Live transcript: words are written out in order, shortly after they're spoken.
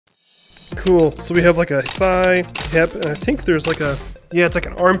Cool. So we have like a thigh, hip, and I think there's like a, yeah, it's like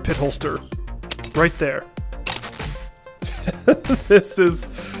an armpit holster right there. This is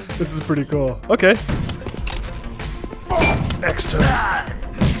pretty cool. Okay. X turn.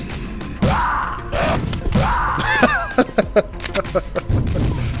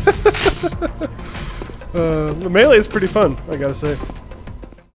 The melee is pretty fun, I gotta say.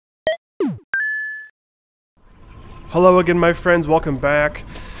 Hello again, my friends, welcome back.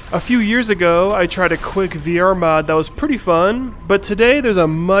 A few years ago, I tried a Quake VR mod that was pretty fun, but today there's a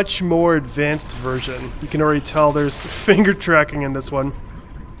much more advanced version. You can already tell there's finger tracking in this one.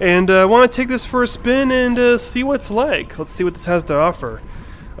 And I want to take this for a spin and see what it's like. Let's see what this has to offer.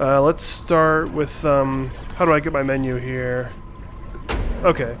 Let's start with, how do I get my menu here?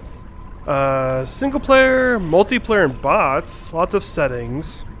 Okay. Single player, multiplayer, and bots. Lots of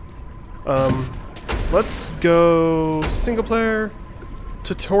settings. Let's go single player,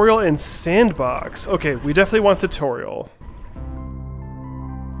 tutorial, and sandbox. Okay, we definitely want tutorial.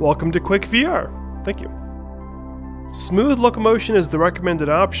 Welcome to Quake VR. Thank you. Smooth locomotion is the recommended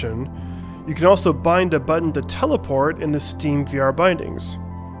option. You can also bind a button to teleport in the Steam VR bindings.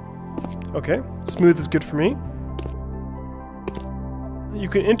 Okay, smooth is good for me. You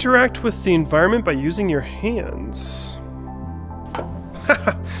can interact with the environment by using your hands.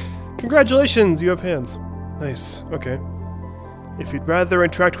 Congratulations, you have hands. Nice, okay. If you'd rather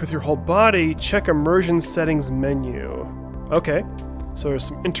interact with your whole body, check immersion settings menu. Okay, so there's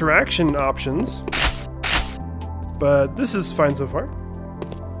some interaction options. But this is fine so far.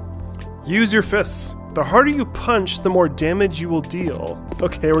 Use your fists. The harder you punch, the more damage you will deal.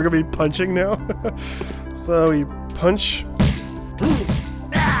 Okay, we're gonna be punching now. So we punch.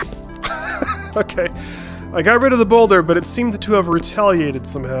 Okay, I got rid of the boulder, but it seemed to have retaliated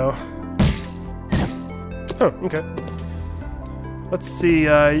somehow. Oh, okay. Let's see,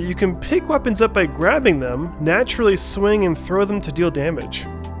 you can pick weapons up by grabbing them, naturally swing and throw them to deal damage.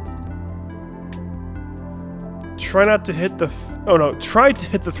 Try not to hit the try to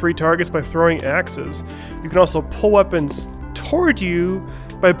hit the 3 targets by throwing axes. You can also pull weapons toward you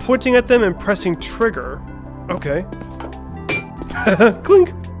by pointing at them and pressing trigger. Okay.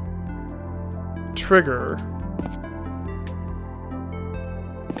 Clink! Trigger.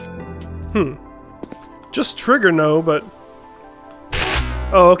 Just trigger, no, but...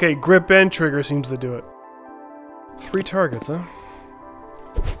 Oh, okay, grip and trigger seems to do it. 3 targets, huh?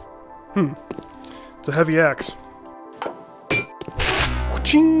 It's a heavy axe.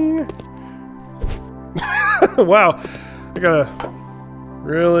 Ching! Wow, I gotta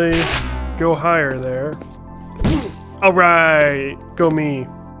really go higher there. Alright, go me.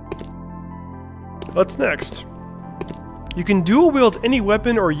 What's next? You can dual wield any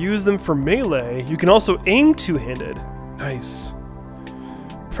weapon or use them for melee. You can also aim two-handed. Nice.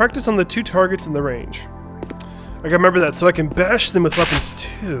 Practice on the 2 targets in the range. I gotta remember that so I can bash them with weapons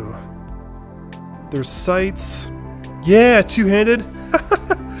too. There's sights. Yeah, two-handed.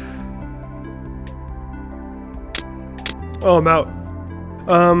 Oh, I'm out.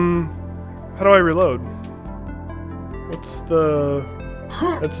 How do I reload? What's the...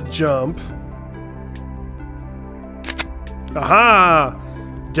 Let's jump. Aha!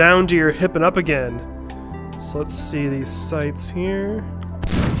 Down to your hip and up again. So let's see these sights here.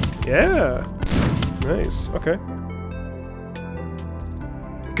 Yeah! Nice, okay.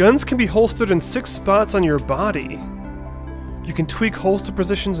 Guns can be holstered in 6 spots on your body. You can tweak holster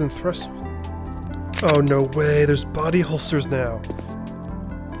positions and thrust... Oh, no way, there's body holsters now.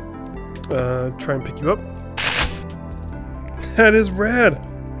 Try and pick you up. That is rad!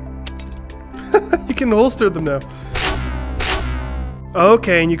 You can holster them now.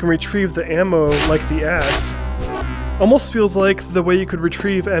 Okay, and you can retrieve the ammo like the axe. Almost feels like the way you could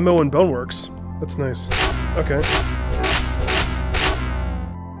retrieve ammo in Boneworks. That's nice. Okay.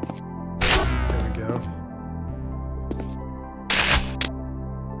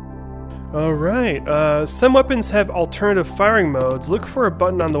 Alright, some weapons have alternative firing modes. Look for a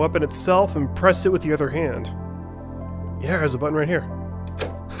button on the weapon itself and press it with the other hand. Yeah, there's a button right here.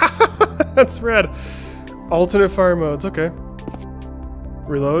 That's rad. Alternate fire modes, okay.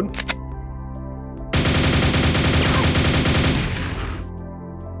 Reload.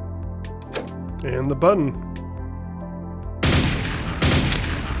 And the button.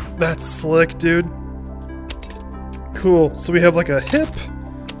 That's slick, dude. Cool, so we have like a hip,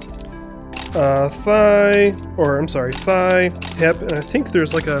 thigh, hip, and I think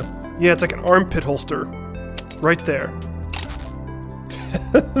there's like a, yeah, it's like an armpit holster right there.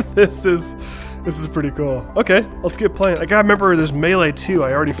 This is pretty cool. Okay, let's get playing. I gotta remember there's melee too,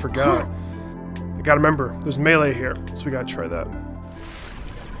 I already forgot. I gotta remember, there's melee here, so we gotta try that.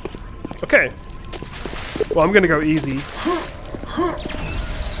 Okay. Well, I'm gonna go easy.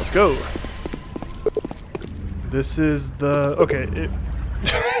 Let's go. This is the... Okay,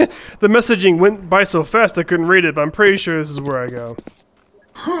 the messaging went by so fast I couldn't read it, but I'm pretty sure this is where I go.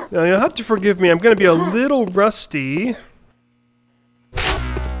 Now, you'll have to forgive me, I'm gonna be a little rusty.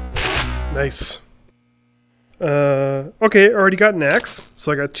 Nice. Okay, I already got an axe,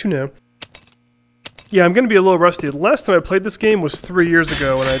 so I got 2 now. Yeah, I'm gonna be a little rusty. The last time I played this game was 3 years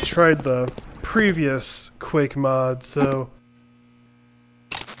ago when I tried the previous Quake mod, so...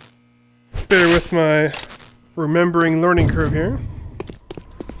 bear with my remembering learning curve here.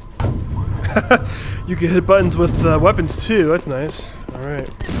 You can hit buttons with weapons too, that's nice. Alright.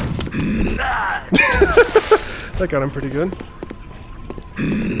 That got him pretty good.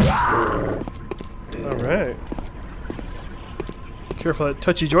 Alright. Careful that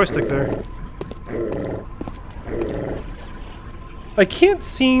touchy joystick there. I can't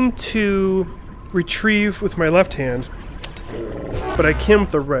seem to retrieve with my left hand, but I can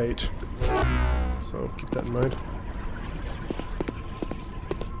with the right. So keep that in mind.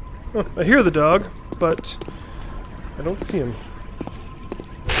 Oh, I hear the dog, but I don't see him.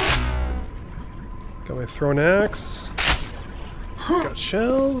 Got my thrown axe. Got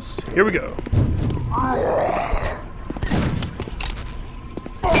shells. Here we go.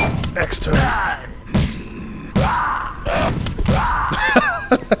 Axe time.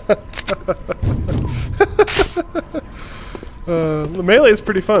 The melee is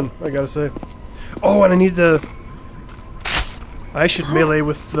pretty fun, I gotta say. Oh, and I need to... I should melee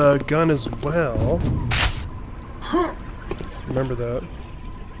with the gun as well. Remember that.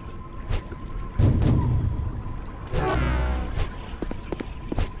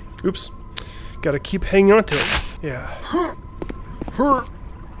 Oops. Gotta keep hanging on to it. Yeah.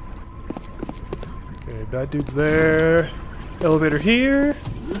 Okay, bad dude's there. Elevator here.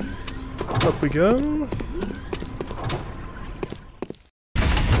 Up we go.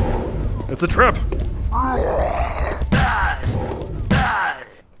 It's a trap.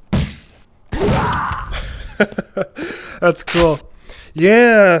 That's cool.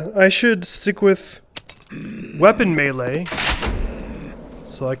 Yeah, I should stick with weapon melee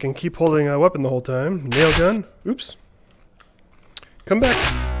so I can keep holding a weapon the whole time. Nail gun. Oops. Come back.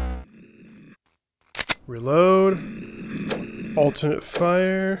 Reload. Alternate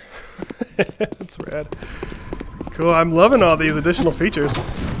fire. That's rad. Cool, I'm loving all these additional features.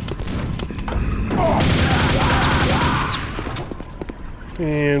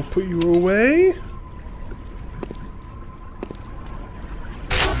 And put you away.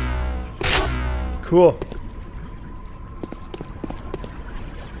 Cool.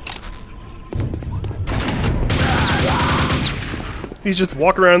 He's just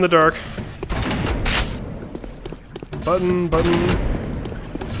walking around in the dark. Button, button,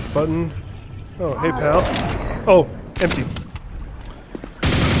 button. Oh, hey pal. Oh, empty.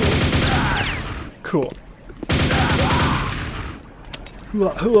 Cool.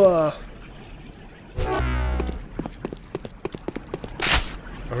 Hooah, hooah.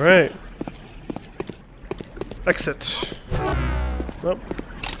 Alright. Exit. Oh.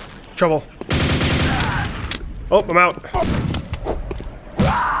 Trouble. Oh, I'm out.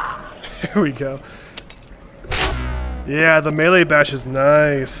 There we go. Yeah, the melee bash is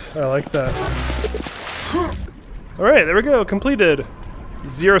nice. I like that. Alright, there we go. Completed.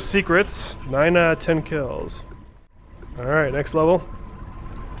 0 secrets. 9 out of 10 kills. Alright, next level.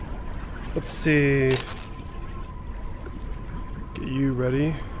 Let's see. Get you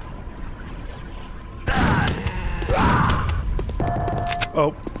ready.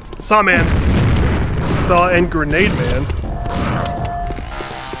 Oh, Saw Man. Saw and Grenade Man.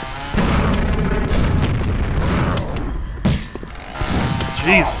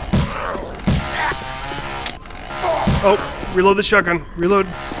 Jeez. Oh, reload the shotgun. Reload.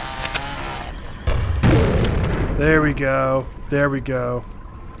 There we go. There we go.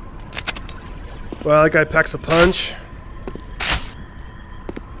 Well, that guy packs a punch.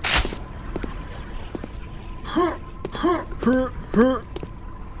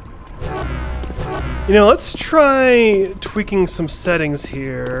 You know, let's try tweaking some settings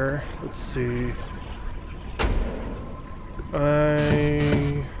here. Let's see.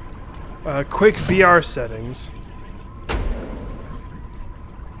 Quake VR settings.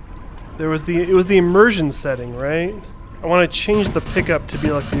 It was the immersion setting, right? I want to change the pickup to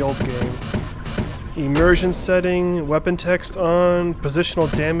be like the old game. Immersion setting, weapon text on,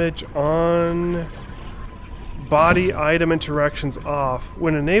 positional damage on, body item interactions off.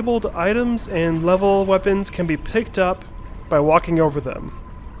 When enabled, items and level weapons can be picked up by walking over them.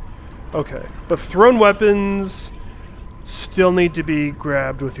 Okay, but thrown weapons still need to be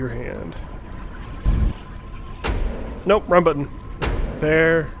grabbed with your hand. Nope, wrong button.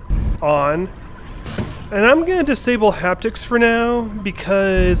 There, on. And I'm gonna disable haptics for now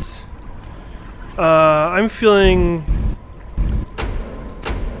because I'm feeling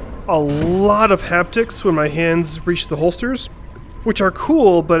a lot of haptics when my hands reach the holsters, which are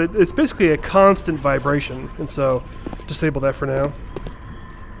cool, but it's basically a constant vibration, and so disable that for now.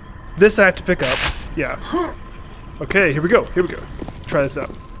 This I have to pick up. Yeah. Okay, here we go. Here we go. Try this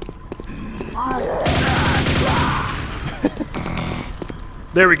out.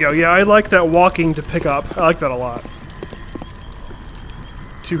 There we go. Yeah, I like that walking to pick up. I like that a lot.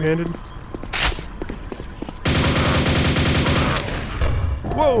 Two-handed.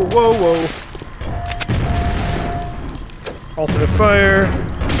 Whoa, whoa, whoa. Alternate fire.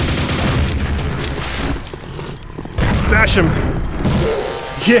 Bash him.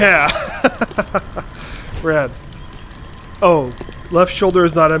 Yeah. Rad. Oh, left shoulder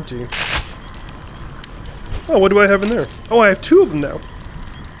is not empty. Oh, what do I have in there? Oh, I have two of them now.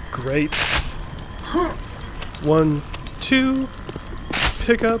 Great. 1, 2.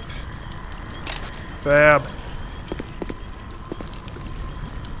 Pick up. Fab.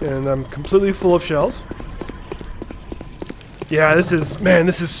 And I'm completely full of shells. Yeah, this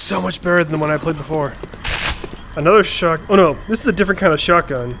is so much better than the one I played before. Another oh no, this is a different kind of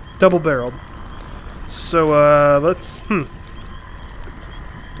shotgun. Double-barreled. So, let's,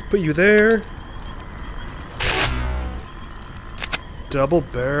 put you there.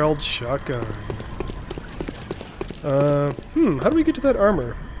 Double-barreled shotgun. How do we get to that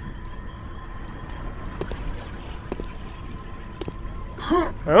armor?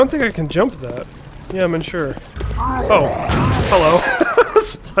 I don't think I can jump that. Yeah, I'm unsure. Oh, hello.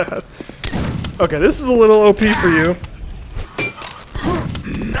 Splat. Okay, this is a little OP for you.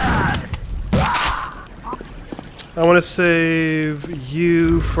 I want to save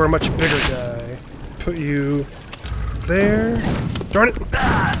you for a much bigger guy. Put you there. Darn it.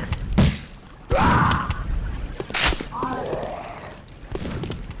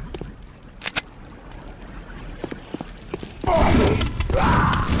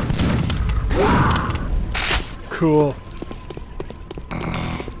 Cool.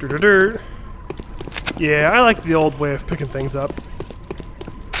 Dirt. Yeah, I like the old way of picking things up.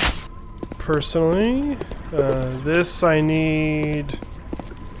 Personally, this I need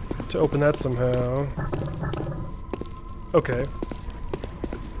to open that somehow. Okay.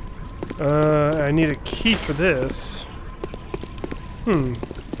 I need a key for this.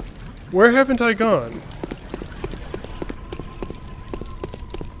 Where haven't I gone?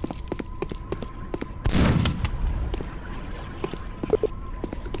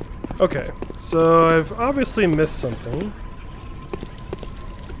 Okay, so I've obviously missed something.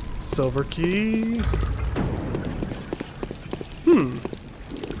 Silver key.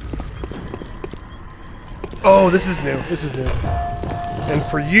 Oh, this is new. This is new. And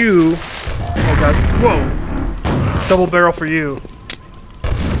for you, I got... Whoa! Double barrel for you.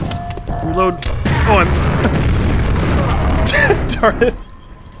 Reload. Oh, I'm... Darn it.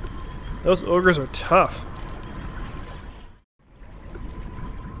 Those ogres are tough.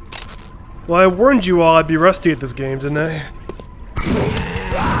 Well, I warned you all I'd be rusty at this game, didn't I?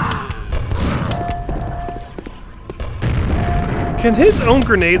 Can his own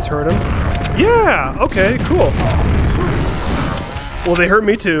grenades hurt him? Yeah! Okay, cool. Well, they hurt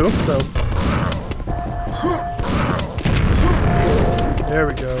me too, so... There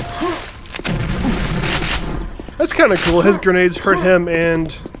we go. That's kind of cool. His grenades hurt him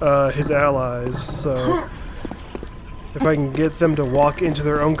and his allies, so... If I can get them to walk into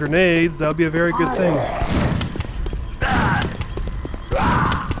their own grenades, that'll be a very good thing.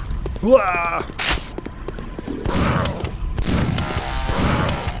 Wah!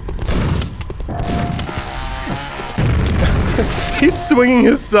 He's swinging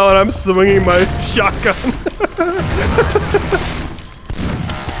his cell and I'm swinging my shotgun.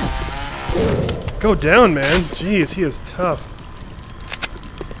 Go down, man. Jeez, he is tough.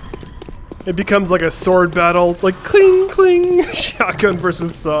 It becomes like a sword battle, like cling, cling, shotgun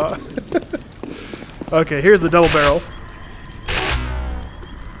versus saw. Okay, here's the double barrel.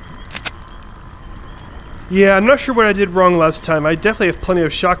 Yeah, I'm not sure what I did wrong last time. I definitely have plenty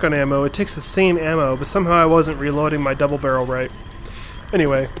of shotgun ammo. It takes the same ammo, but somehow I wasn't reloading my double barrel right.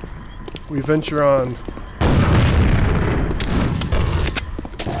 Anyway, we venture on.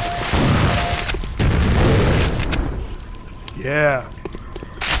 Yeah.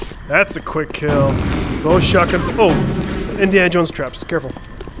 That's a quick kill. Both shotguns. Oh, Indiana Jones traps. Careful.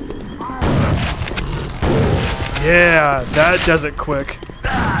 Yeah, that does it quick.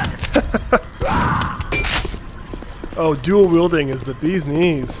 Oh, dual wielding is the bee's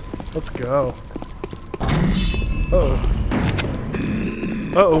knees. Let's go. Uh-oh.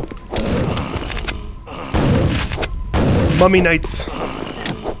 Uh-oh. Mummy Knights.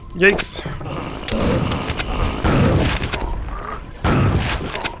 Yikes.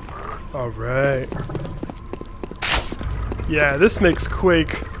 Alright. Yeah, this makes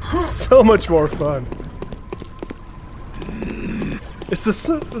Quake so much more fun. It's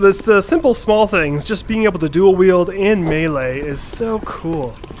the simple small things, just being able to dual wield and melee is so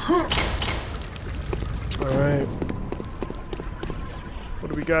cool. Alright. What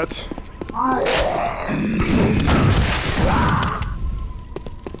do we got? Alright.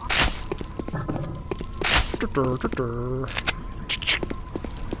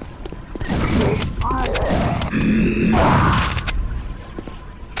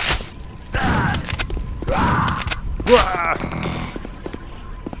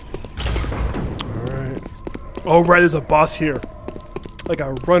 Oh right, there's a boss here. Like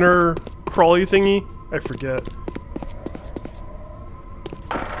a runner crawly thingy? I forget.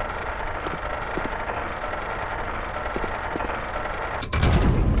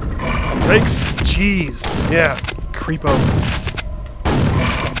 Yikes! Jeez! Yeah, creepo.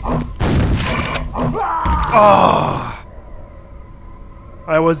 Ah!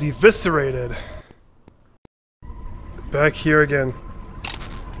 I was eviscerated. Back here again.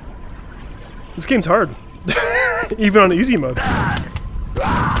 This game's hard. Even on easy mode.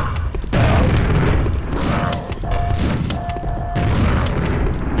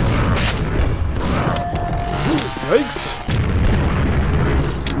 Yikes!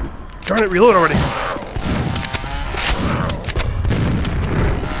 Darn it, reload already.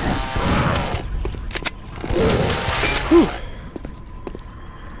 Whew.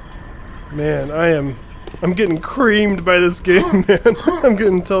 Man, I'm getting creamed by this game, man. I'm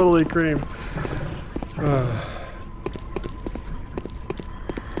getting totally creamed.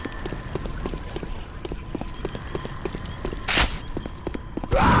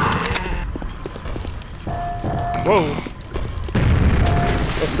 Whoa.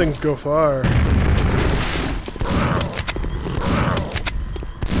 Those things go far.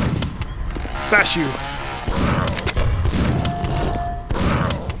 Bash you.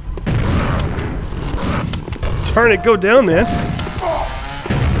 Darn it, go down, man.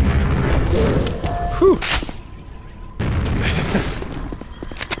 Whew.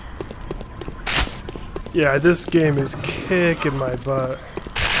 Yeah, this game is kicking my butt.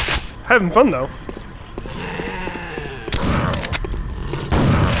 Having fun, though.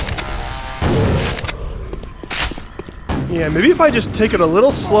 Yeah, maybe if I just take it a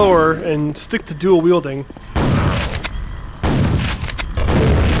little slower and stick to dual wielding.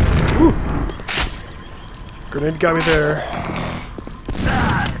 Whew. Grenade got me there.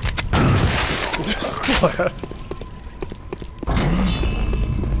 Just splat.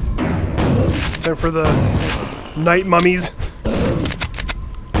 Time for the night mummies.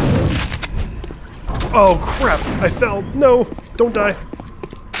 Oh crap, I fell. No, don't die.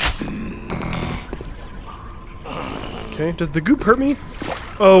 Okay, does the goop hurt me?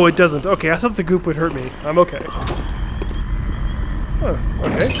 Oh, it doesn't. Okay, I thought the goop would hurt me. I'm okay. Huh,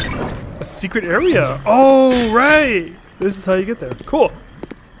 okay. A secret area. Oh, right! This is how you get there. Cool.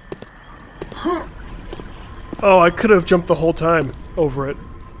 Oh, I could have jumped the whole time over it.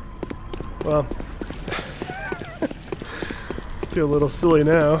 Well. Feel a little silly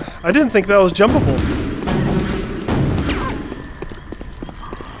now. I didn't think that was jumpable.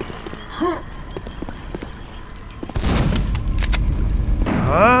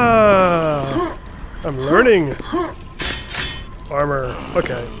 Ah! I'm learning. Armor.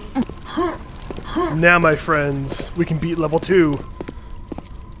 Okay. Now, my friends, we can beat level 2.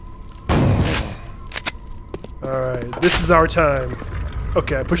 Alright, this is our time.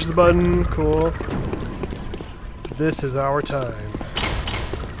 Okay, I push the button. Cool. This is our time.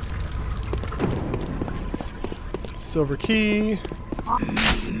 Silver key.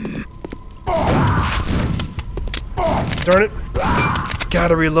 Darn it.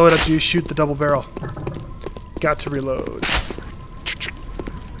 Gotta reload after you shoot the double barrel. Got to reload.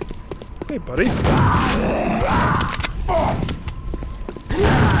 Hey, buddy.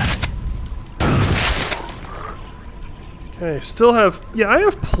 Okay, still have... Yeah, I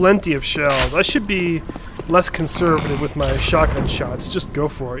have plenty of shells. I should be less conservative with my shotgun shots. Just go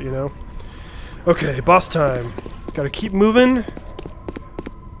for it, you know? Okay, boss time. Gotta keep moving.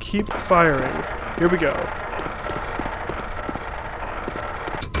 Keep firing. Here we go.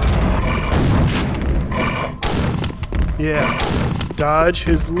 Yeah. Dodge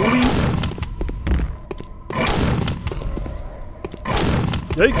his leap.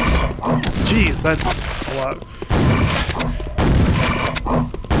 Yikes. Jeez, that's a lot.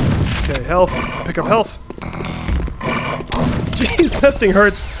 Okay, health. Pick up health. Jeez, that thing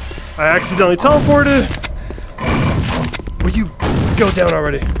hurts. I accidentally teleported. Will you go down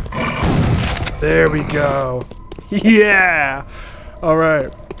already? There we go. Yeah!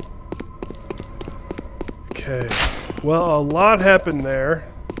 Alright. Okay. Well, a lot happened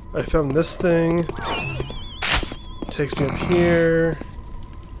there. I found this thing. Takes me up here.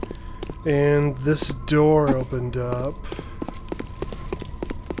 And this door opened up.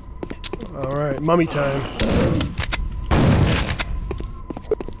 Alright, mummy time.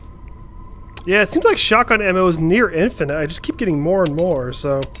 Yeah, it seems like shotgun ammo is near infinite. I just keep getting more and more,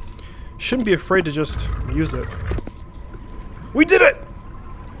 so shouldn't be afraid to just use it. We did it!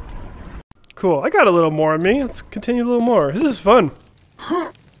 Cool, I got a little more on me. Let's continue a little more. This is fun.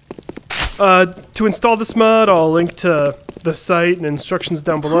 To install this mod, I'll link to the site and instructions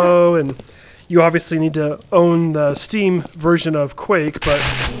down below, and you obviously need to own the Steam version of Quake, but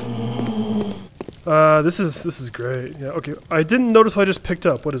this is great. Yeah, okay. I didn't notice what I just picked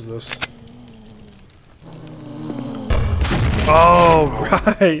up. What is this? Oh,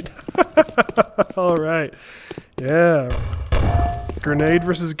 right. All right. Yeah. Grenade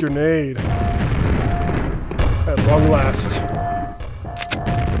versus grenade. At long last.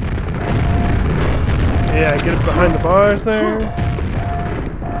 Yeah, get it behind the bars there.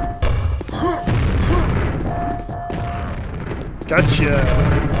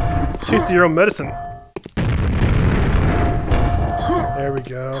 Gotcha. Taste of your own medicine. There we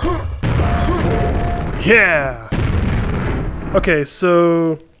go. Yeah! Okay,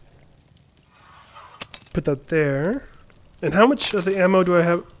 so put that there. And how much of the ammo do I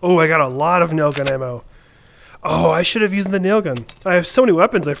have? Oh, I got a lot of nail gun ammo. Oh, I should have used the nail gun. I have so many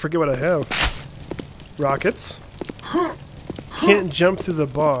weapons, I forget what I have. Rockets. Can't jump through the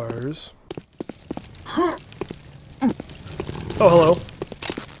bars. Oh, hello.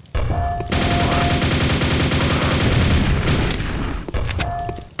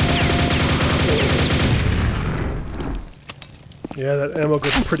 Yeah, that ammo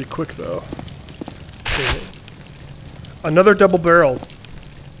goes pretty quick, though. Okay. Another double barrel.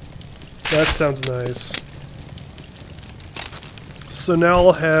 That sounds nice. So now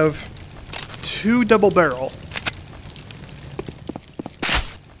I'll have 2 double barrel.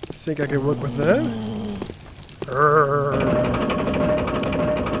 Think I can work with that?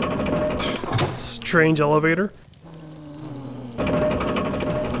 Strange elevator.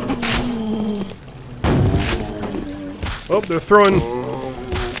 Oh, they're throwing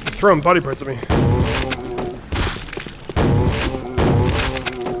body parts at me.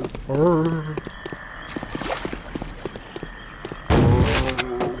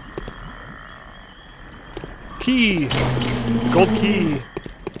 Key! Gold key!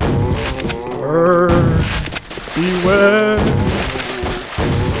 Beware!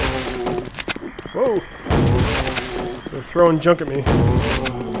 Whoa! They're throwing junk at me.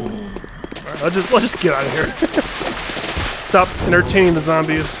 Alright, let's just get out of here. Stop entertaining the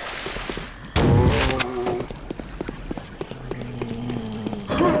zombies.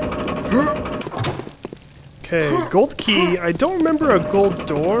 Okay, gold key. I don't remember a gold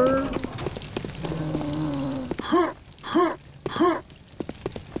door.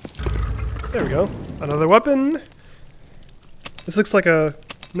 There we go. Another weapon. This looks like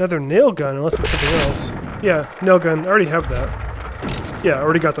another nail gun, unless it's something else. Yeah, nail gun. I already have that. Yeah, I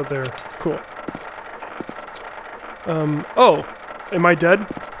already got that there. Cool. Oh, am I dead?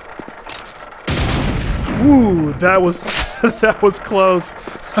 Ooh, that was that was close.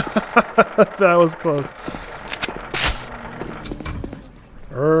 That was close.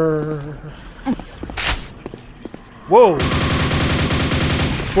 Whoa!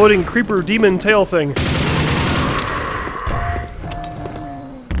 Floating creeper demon tail thing.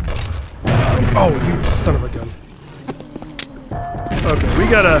 Oh, you son of a gun. Okay, we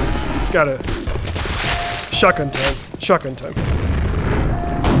gotta shotgun time. Shotgun time.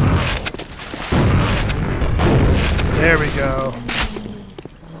 There we go.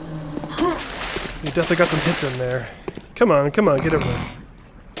 You definitely got some hits in there. Come on, get over there.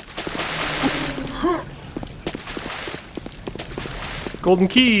 Golden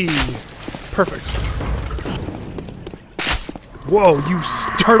key! Perfect. Whoa, you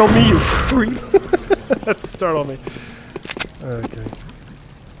startled me, you creep! That startled me. Okay.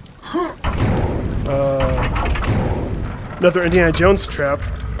 Another Indiana Jones trap.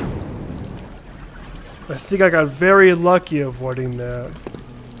 I think I got very lucky avoiding that.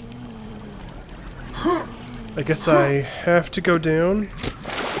 I guess I have to go down.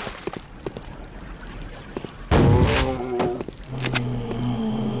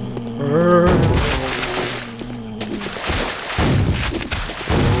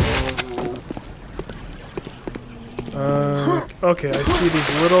 Okay, I see these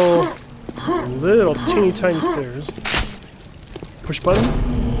little teeny tiny stairs. Push button.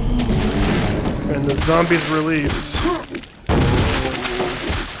 And the zombies release.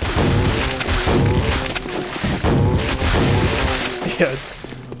 Yeah,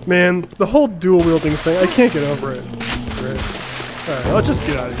 man, the whole dual wielding thing, I can't get over it. It's great. Alright, I'll just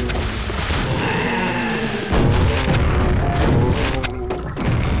get out of here.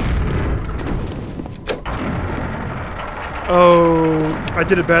 Oh, I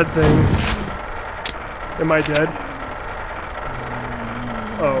did a bad thing. Am I dead?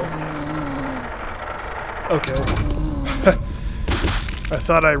 Oh. Okay. I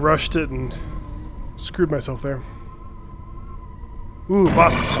thought I rushed it and screwed myself there. Ooh,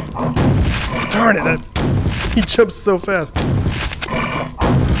 boss. Darn it, he jumps so fast. Pick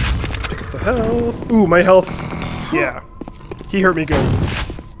up the health. Ooh, my health. Yeah. He hurt me good.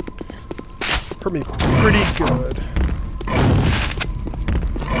 Hurt me pretty good.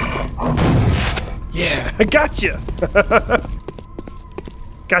 Yeah, I gotcha!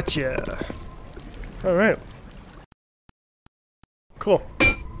 Gotcha. Alright. Cool.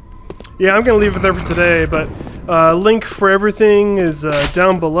 Yeah, I'm gonna leave it there for today, but link for everything is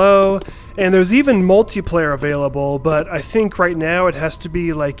down below, and there's even multiplayer available, but I think right now it has to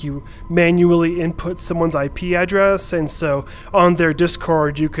be like you manually input someone's IP address, and so on their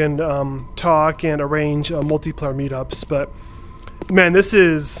Discord you can talk and arrange multiplayer meetups, but man, this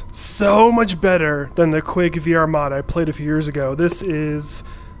is so much better than the Quake VR mod I played a few years ago. This is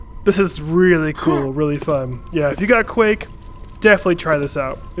really cool, really fun. Yeah, if you got Quake, definitely try this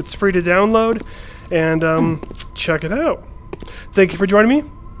out. It's free to download, and check it out. Thank you for joining me.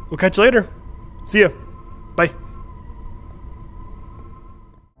 We'll catch you later. See ya. Bye.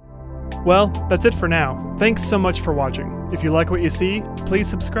 Well, that's it for now. Thanks so much for watching. If you like what you see, please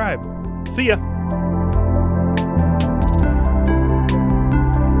subscribe. See ya.